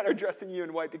that are dressing you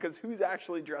in white, because who's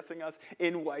actually dressing us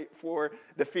in white for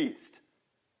the feast?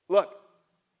 Look,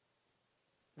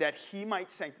 that he might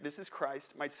this is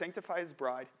Christ, might sanctify his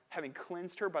bride, having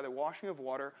cleansed her by the washing of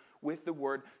water with the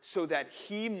word, so that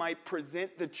he might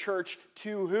present the church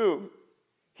to whom?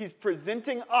 He's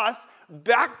presenting us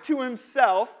back to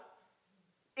himself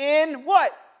in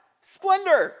what?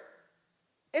 Splendor.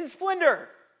 In splendor.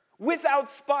 Without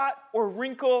spot or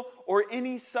wrinkle or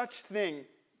any such thing,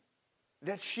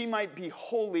 that she might be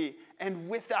holy and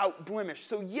without blemish.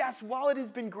 So yes, while it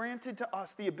has been granted to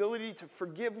us the ability to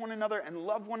forgive one another and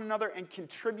love one another and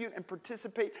contribute and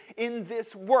participate in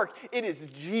this work, it is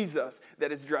Jesus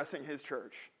that is dressing his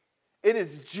church. It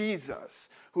is Jesus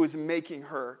who is making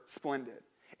her splendid.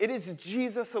 It is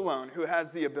Jesus alone who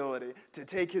has the ability to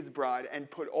take his bride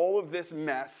and put all of this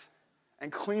mess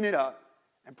and clean it up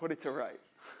and put it to right.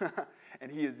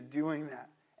 And he is doing that.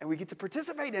 And we get to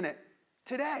participate in it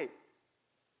today.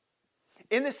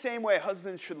 In the same way,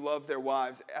 husbands should love their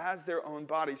wives as their own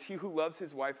bodies. He who loves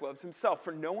his wife loves himself.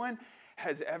 For no one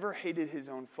has ever hated his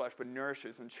own flesh, but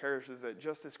nourishes and cherishes it,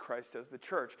 just as Christ does the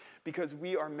church, because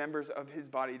we are members of his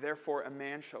body. Therefore, a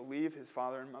man shall leave his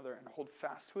father and mother and hold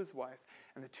fast to his wife,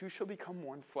 and the two shall become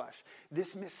one flesh.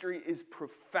 This mystery is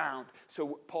profound.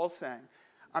 So Paul's saying,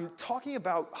 I'm talking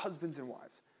about husbands and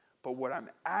wives, but what I'm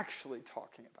actually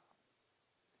talking about,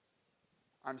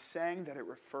 I'm saying that it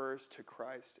refers to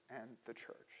Christ and the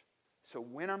church. So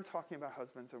when I'm talking about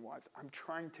husbands and wives, I'm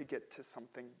trying to get to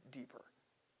something deeper.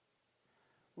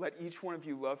 Let each one of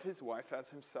you love his wife as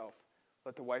himself.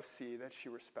 Let the wife see that she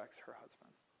respects her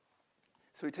husband.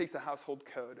 So he takes the household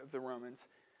code of the Romans,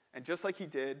 and just like he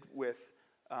did with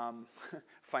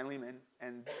Philemon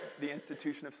and the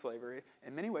institution of slavery,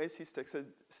 in many ways he sticks a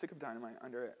stick of dynamite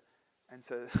under it and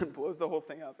says, blows the whole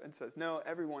thing up and says, no,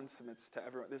 everyone submits to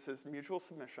everyone. This is mutual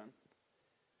submission.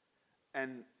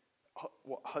 And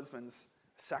husbands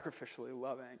sacrificially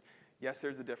loving. Yes,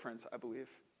 there's a difference, I believe.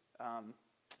 I'm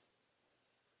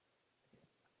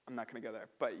not going to go there.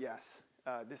 But yes,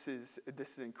 this is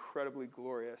an incredibly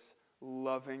glorious,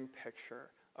 loving picture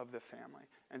of the family.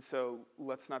 And so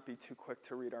let's not be too quick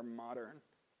to read our modern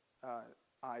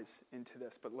eyes into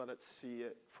this, but let us see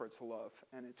it for its love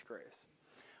and its grace.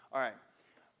 All right.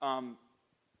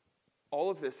 All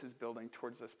of this is building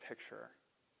towards this picture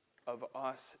of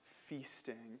us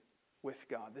feasting with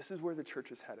God. This is where the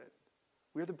church is headed.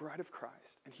 We are the bride of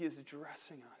Christ, and he is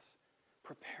dressing us,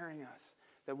 preparing us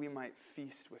that we might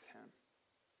feast with him.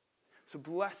 So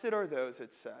blessed are those,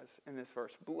 it says in this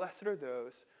verse, blessed are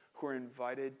those who are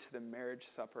invited to the marriage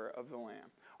supper of the Lamb.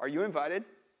 Are you invited?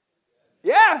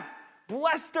 Yeah!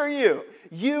 Blessed are you.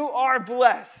 You are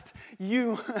blessed.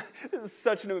 This is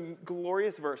such a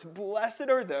glorious verse. Blessed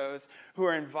are those who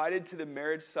are invited to the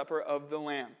marriage supper of the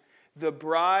Lamb. The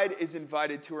bride is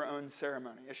invited to her own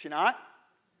ceremony. Is she not?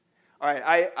 All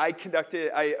right,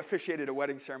 I officiated a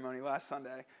wedding ceremony last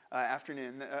Sunday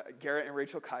afternoon, Garrett and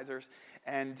Rachel Kaiser's,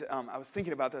 and I was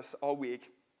thinking about this all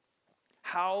week.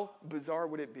 How bizarre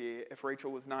would it be if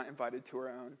Rachel was not invited to her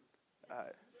own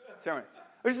ceremony?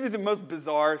 It would just be the most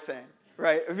bizarre thing,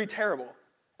 right? It would be terrible.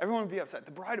 Everyone would be upset.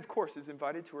 The bride, of course, is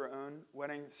invited to her own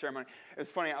wedding ceremony. It was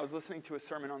funny. I was listening to a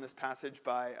sermon on this passage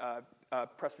by a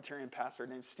Presbyterian pastor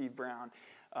named Steve Brown,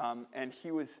 and he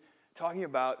was talking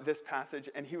about this passage,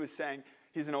 and he was saying,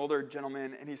 he's an older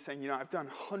gentleman, and he's saying, I've done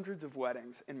hundreds of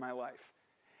weddings in my life.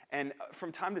 And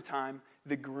from time to time,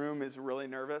 the groom is really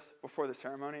nervous before the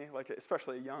ceremony, like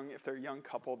especially if they're a young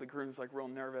couple, the groom's like real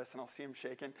nervous, and I'll see him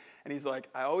shaking. And he's like,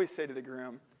 I always say to the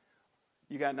groom,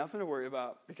 you got nothing to worry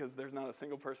about because there's not a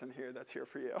single person here that's here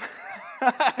for you.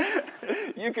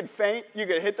 You could faint, you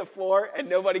could hit the floor, and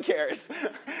nobody cares.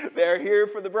 They're here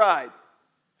for the bride.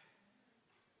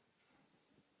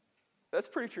 That's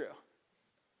pretty true.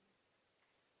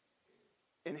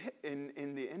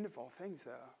 In the end of all things,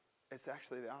 though, it's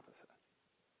actually the opposite.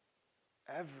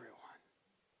 everyone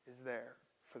is there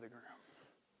for the groom.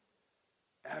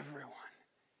 Everyone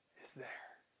is there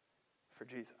for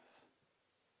Jesus.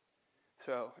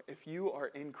 So if you are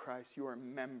in Christ, you are a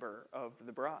member of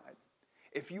the bride.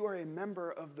 If you are a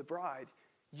member of the bride,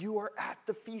 you are at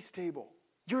the feast table.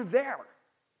 You're there.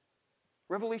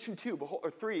 Revelation 2, behold,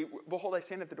 or 3, behold, I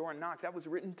stand at the door and knock. That was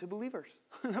written to believers.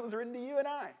 That was written to you and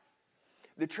I.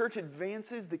 The church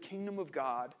advances the kingdom of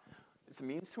God. It's a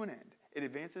means to an end. It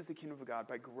advances the kingdom of God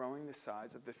by growing the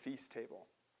size of the feast table.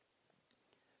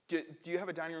 Do you have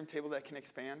a dining room table that can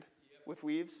expand with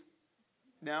leaves?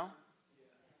 No?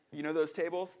 You know those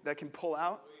tables that can pull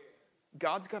out?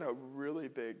 God's got a really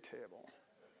big table.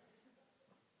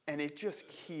 And it just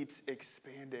keeps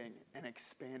expanding and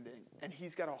expanding. And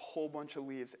he's got a whole bunch of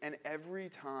leaves. And every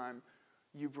time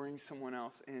you bring someone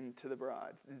else into the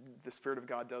bride, the Spirit of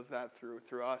God does that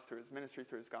through us, through his ministry,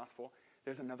 through his gospel.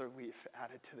 There's another leaf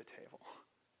added to the table.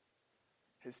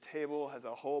 His table has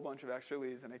a whole bunch of extra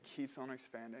leaves, and it keeps on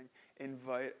expanding.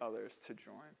 Invite others to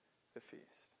join the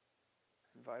feast.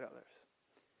 Invite others.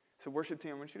 So worship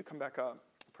team, I want you to come back up.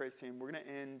 Praise team, we're going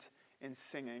to end in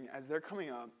singing. As they're coming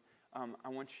up, I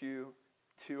want you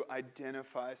to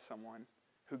identify someone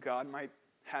who God might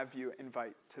have you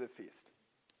invite to the feast.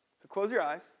 So close your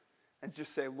eyes and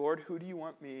just say, Lord, who do you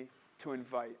want me to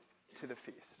invite to the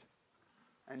feast?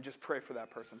 And just pray for that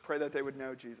person. Pray that they would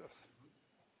know Jesus.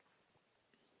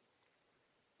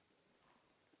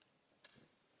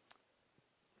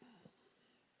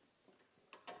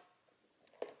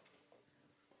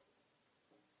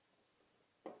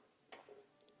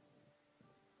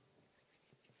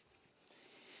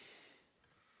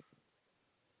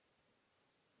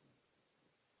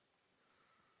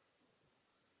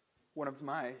 One of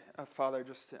my Father,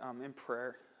 just in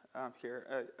prayer here,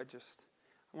 I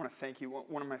want to thank you.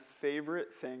 One of my favorite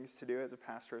things to do as a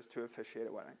pastor is to officiate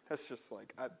a wedding. That's just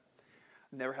like, I've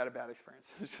never had a bad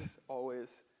experience. It's just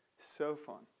always so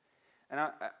fun. And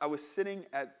I was sitting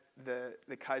at the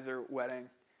Kaiser wedding,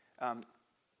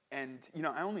 and, you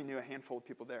know, I only knew a handful of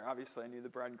people there. Obviously, I knew the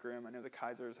bride and groom, I knew the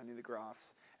Kaisers, I knew the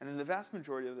Grofs. And then the vast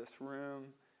majority of this room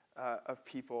of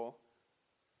people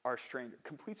are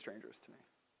complete strangers to me.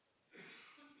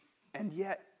 And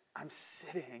yet, I'm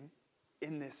sitting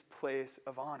in this place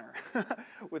of honor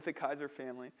with the Kaiser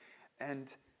family,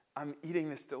 and I'm eating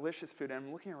this delicious food, and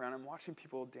I'm looking around, I'm watching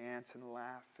people dance and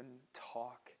laugh and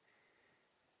talk,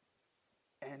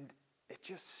 and it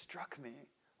just struck me,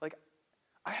 like,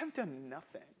 I have done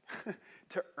nothing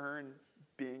to earn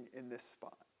being in this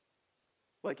spot,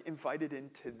 like invited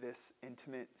into this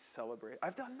intimate celebration.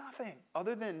 I've done nothing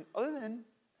other than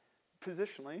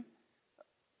positionally,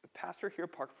 pastor here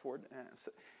at Park Ford.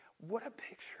 What a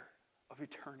picture of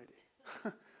eternity.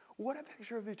 What a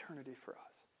picture of eternity for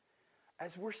us.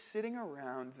 As we're sitting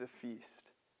around the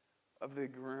feast of the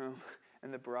groom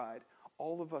and the bride,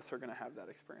 all of us are going to have that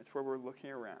experience where we're looking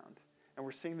around and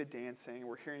we're seeing the dancing,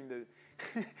 we're hearing the,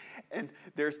 and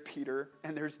there's Peter,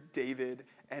 and there's David,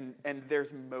 and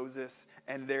there's Moses,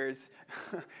 and there's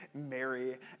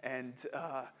Mary, and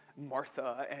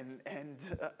Martha, and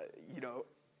you know,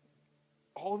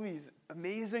 all these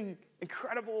amazing,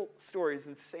 incredible stories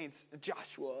and saints,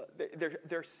 Joshua,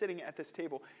 they're sitting at this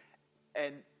table,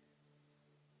 and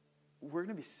we're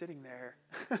going to be sitting there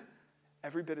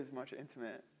every bit as much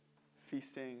intimate,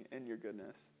 feasting in your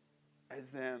goodness as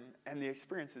them, and the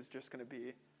experience is just going to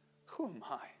be, who am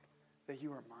I that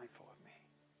you are mindful of me?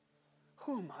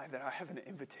 Who am I that I have an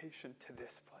invitation to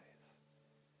this place?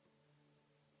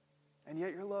 And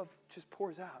yet your love just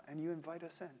pours out, and you invite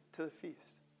us in to the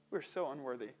feast. We're so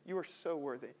unworthy. You are so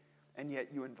worthy, and yet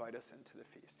you invite us into the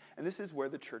feast. And this is where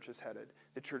the church is headed.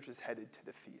 The church is headed to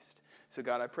the feast. So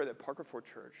God, I pray that Parker Ford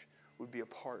Church would be a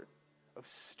part of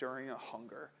stirring a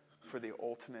hunger for the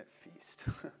ultimate feast,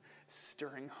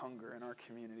 stirring hunger in our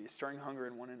community, stirring hunger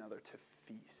in one another to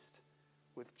feast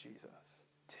with Jesus.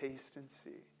 Taste and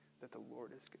see that the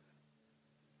Lord is good.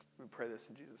 We pray this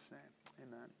in Jesus' name.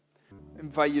 Amen. I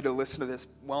invite you to listen to this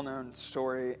well-known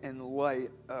story in light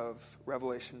of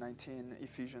Revelation 19,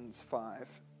 Ephesians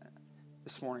 5,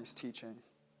 this morning's teaching.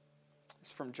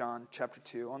 It's from John chapter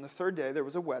 2. On the third day, there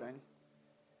was a wedding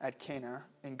at Cana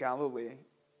in Galilee,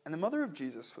 and the mother of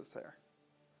Jesus was there.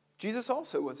 Jesus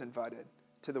also was invited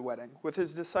to the wedding with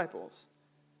his disciples.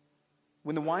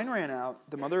 When the wine ran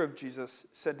out, the mother of Jesus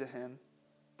said to him,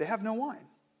 "They have no wine."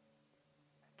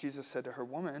 Jesus said to her,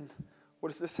 "Woman, what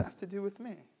does this have to do with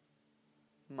me?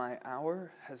 My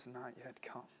hour has not yet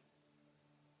come."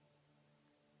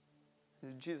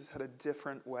 Jesus had a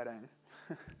different wedding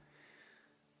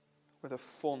where the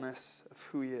fullness of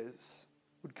who he is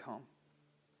would come.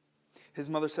 His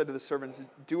mother said to the servants,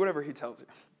 "Do whatever he tells you."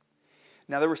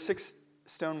 Now there were 6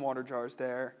 stone water jars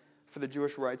there for the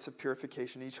Jewish rites of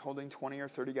purification, each holding 20 or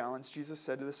 30 gallons. Jesus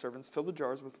said to the servants, "Fill the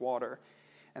jars with water."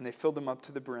 And they filled them up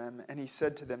to the brim. And he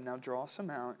said to them, "Now draw some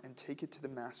out and take it to the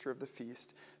master of the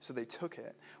feast." So they took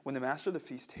it. When the master of the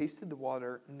feast tasted the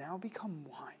water, now become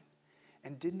wine,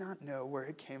 and did not know where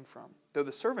it came from, though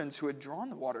the servants who had drawn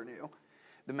the water knew,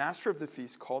 the master of the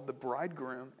feast called the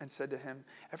bridegroom and said to him,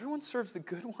 "Everyone serves the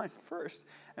good wine first,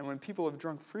 and when people have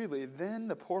drunk freely, then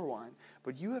the poor wine.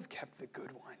 But you have kept the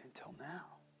good wine until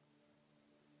now."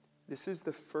 This is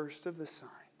the first of the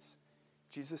signs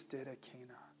Jesus did at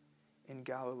Cana in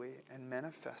Galilee and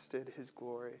manifested his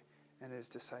glory, and his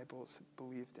disciples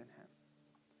believed in him.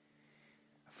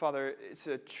 Father, it's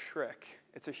a trick.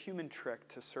 It's a human trick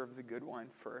to serve the good wine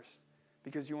first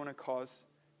because you want to cause,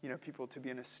 people to be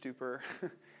in a stupor.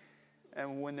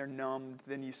 And when they're numbed,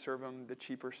 then you serve them the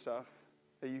cheaper stuff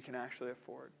that you can actually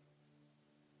afford.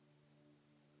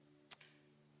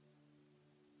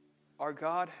 Our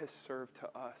God has served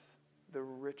to us the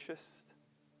richest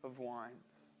of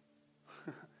wines.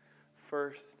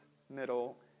 First,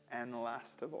 middle, and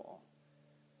last of all,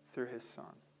 through his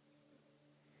Son.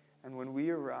 And when we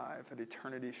arrive at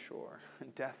eternity's shore,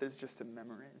 death is just a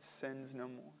memory, and sin's no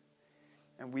more.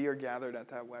 And we are gathered at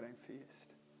that wedding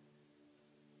feast.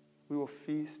 We will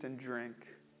feast and drink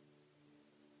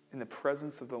in the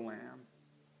presence of the Lamb,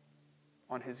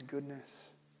 on his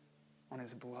goodness, on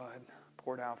his blood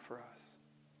poured out for us,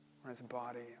 on his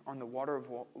body, on the water of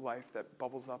life that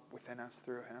bubbles up within us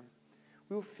through him.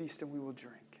 We will feast and we will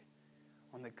drink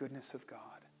on the goodness of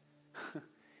God.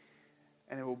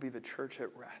 And it will be the church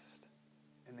at rest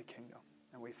in the kingdom.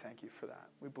 And we thank you for that.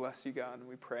 We bless you, God, and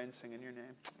we pray and sing in your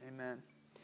name. Amen.